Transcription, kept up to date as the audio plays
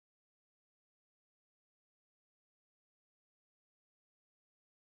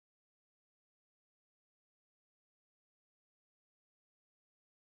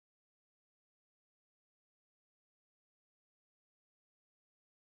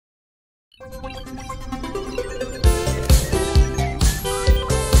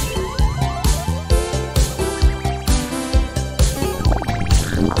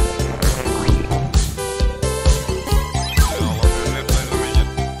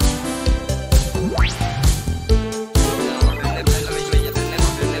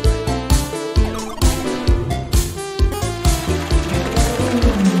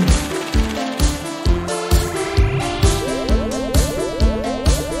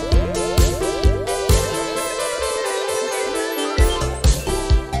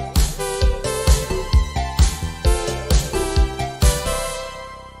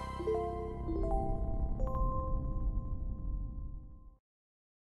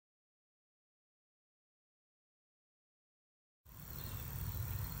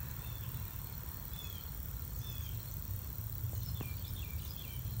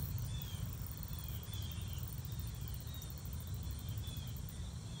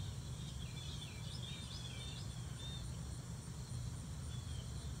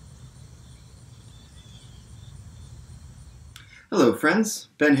Hello, friends.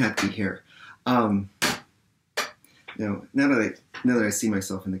 Ben Hatke here. Now that I see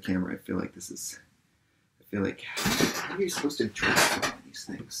myself in the camera, I feel like how are you supposed to dress all these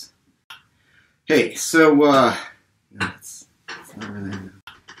things? Hey, so no, it's not really.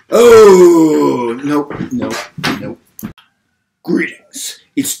 Oh, nope. Greetings.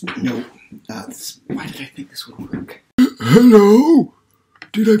 It's no. Why did I think this would work? Hello.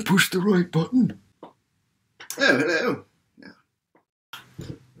 Did I push the right button? Oh, hello.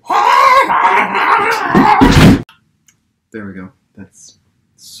 There we go. That's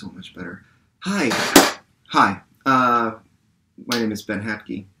so much better. Hi. My name is Ben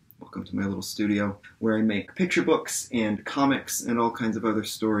Hatke. Welcome to my little studio where I make picture books and comics and all kinds of other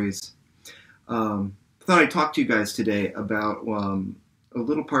stories. Thought I'd talk to you guys today about a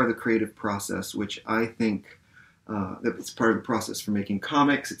little part of the creative process, which I think that it's part of the process for making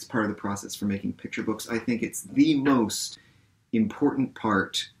comics. It's part of the process for making picture books. I think it's the most important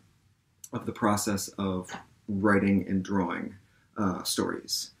part of the process of writing and drawing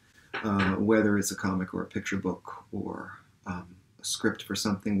stories, whether it's a comic or a picture book or a script for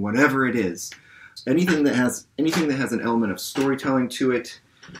something, whatever it is. Anything that has an element of storytelling to it,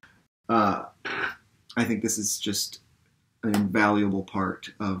 I think this is just an invaluable part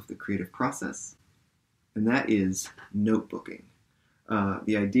of the creative process, and that is notebooking.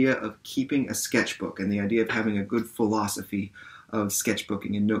 The idea of keeping a sketchbook and the idea of having a good philosophy of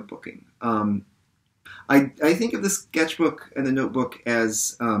sketchbooking and notebooking. I think of the sketchbook and the notebook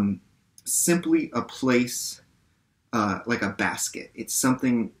as simply a place, like a basket. It's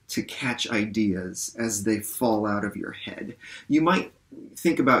something to catch ideas as they fall out of your head. You might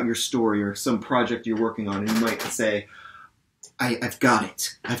think about your story or some project you're working on, and you might say, I've got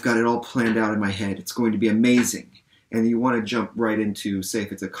it. I've got it all planned out in my head. It's going to be amazing. And you want to jump right into, say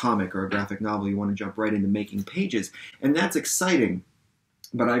if it's a comic or a graphic novel, you want to jump right into making pages. And that's exciting.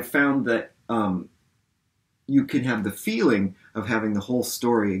 But I've found that you can have the feeling of having the whole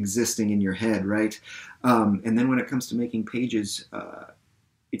story existing in your head, right? And then when it comes to making pages,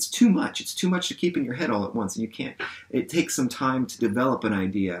 it's too much. It's too much to keep in your head all at once. And you can't, it takes some time to develop an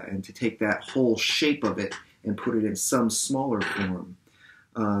idea and to take that whole shape of it and put it in some smaller form.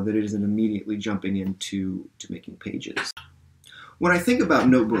 That it isn't immediately jumping into making pages. When I think about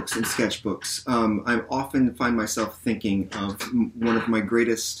notebooks and sketchbooks, I often find myself thinking of one of my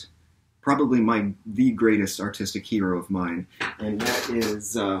greatest, probably the greatest artistic hero of mine, and that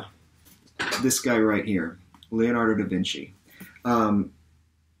is this guy right here, Leonardo da Vinci.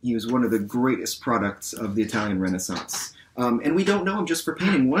 He was one of the greatest products of the Italian Renaissance. And we don't know him just for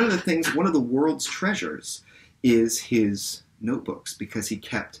painting. One of the world's treasures is his notebooks, because he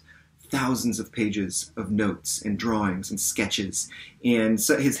kept thousands of pages of notes and drawings and sketches, and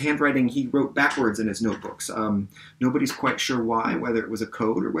so his handwriting, he wrote backwards in his notebooks. Nobody's quite sure why, whether it was a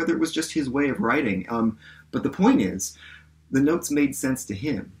code or whether it was just his way of writing, but the point is, the notes made sense to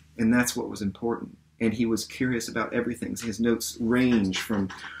him, and that's what was important, and he was curious about everything. So his notes range from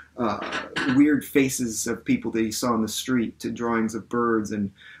weird faces of people that he saw on the street to drawings of birds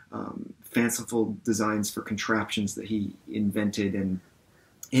and fanciful designs for contraptions that he invented, and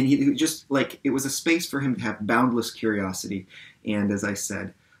he just, like, it was a space for him to have boundless curiosity and, as I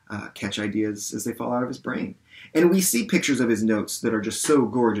said, catch ideas as they fall out of his brain. And we see pictures of his notes that are just so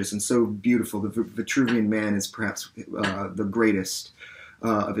gorgeous and so beautiful. The Vitruvian Man is perhaps the greatest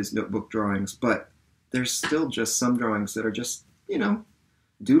of his notebook drawings, but there's still just some drawings that are just,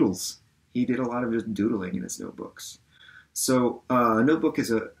 doodles. He did a lot of just doodling in his notebooks. So a notebook is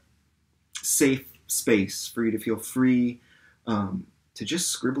a safe space for you to feel free to just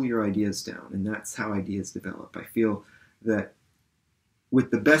scribble your ideas down, and that's how ideas develop. I feel that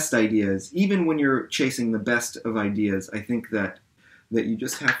with the best ideas, even when you're chasing the best of ideas, I think that you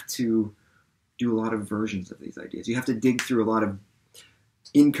just have to do a lot of versions of these ideas. You have to dig through a lot of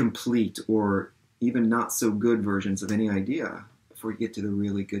incomplete or even not so good versions of any idea before you get to the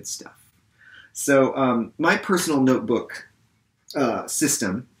really good stuff. So my personal notebook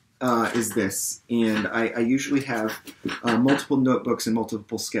system is this, and I usually have multiple notebooks and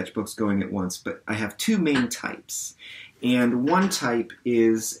multiple sketchbooks going at once, but I have two main types. And one type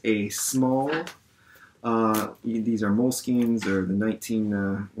is a small, these are Moleskines, or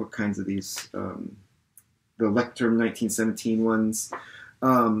the what kinds of these? The Electrum 1917 ones.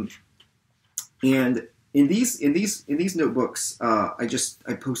 And in these notebooks,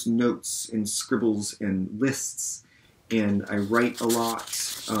 I post notes and scribbles and lists, and I write a lot.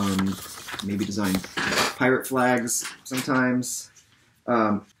 Maybe design pirate flags sometimes.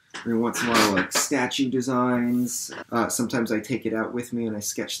 Every once in a while, like statue designs. Sometimes I take it out with me and I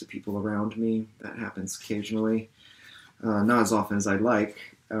sketch the people around me. That happens occasionally. Not as often as I'd like.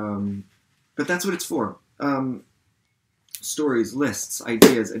 But that's what it's for. Stories, lists,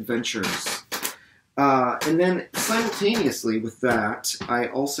 ideas, adventures. And then simultaneously with that, I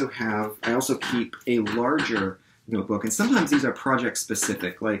also keep a larger notebook. And sometimes these are project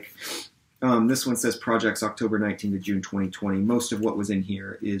specific. Like this one says projects October 19 to June 2020. Most of what was in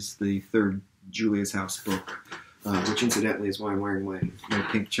here is the third Julia's House book, which incidentally is why I'm wearing my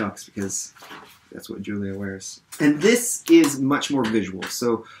pink chucks, because that's what Julia wears. And this is much more visual.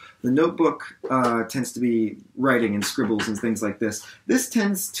 So the notebook tends to be writing and scribbles and things like this. This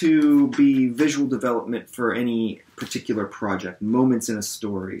tends to be visual development for any particular project, moments in a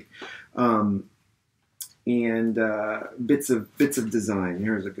story, and bits of design.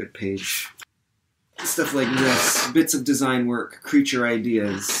 Here's a good page. Stuff like this, bits of design work, creature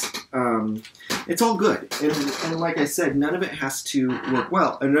ideas. It's all good. And like I said, none of it has to work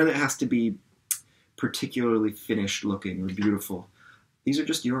well, and none of it has to be particularly finished looking or beautiful. These are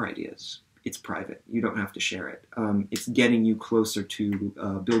just your ideas. It's private. You don't have to share it. It's getting you closer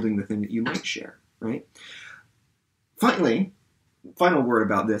to building the thing that you might share, right? Final word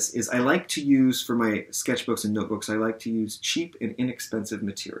about this is I like to use, for my sketchbooks and notebooks, I like to use cheap and inexpensive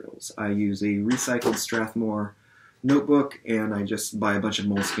materials. I use a recycled Strathmore notebook, and I just buy a bunch of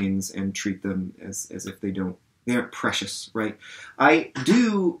Moleskines and treat them as if they aren't precious, right? I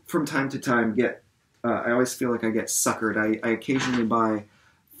do, from time to time, I always feel like I get suckered. I occasionally buy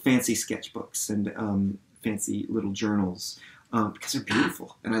fancy sketchbooks and fancy little journals because they're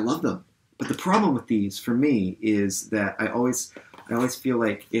beautiful and I love them. But the problem with these, for me, is that I always feel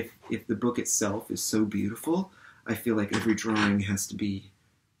like if the book itself is so beautiful, I feel like every drawing has to be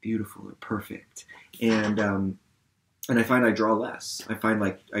beautiful or perfect. And I find I draw less. I find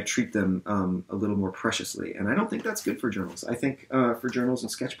like I treat them a little more preciously, and I don't think that's good for journals. I think for journals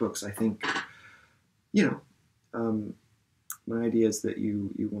and sketchbooks, I think, my idea is that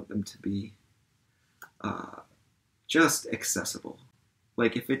you want them to be just accessible.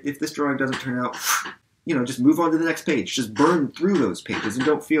 Like if this drawing doesn't turn out, just move on to the next page. Just burn through those pages and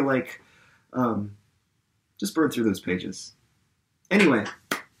don't feel like, just burn through those pages. Anyway,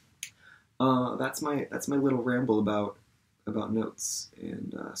 that's my little ramble about notes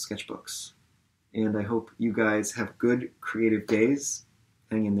and sketchbooks. And I hope you guys have good creative days.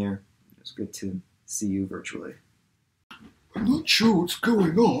 Hang in there. It's good to see you virtually. I'm not sure what's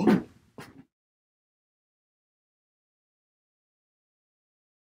going on,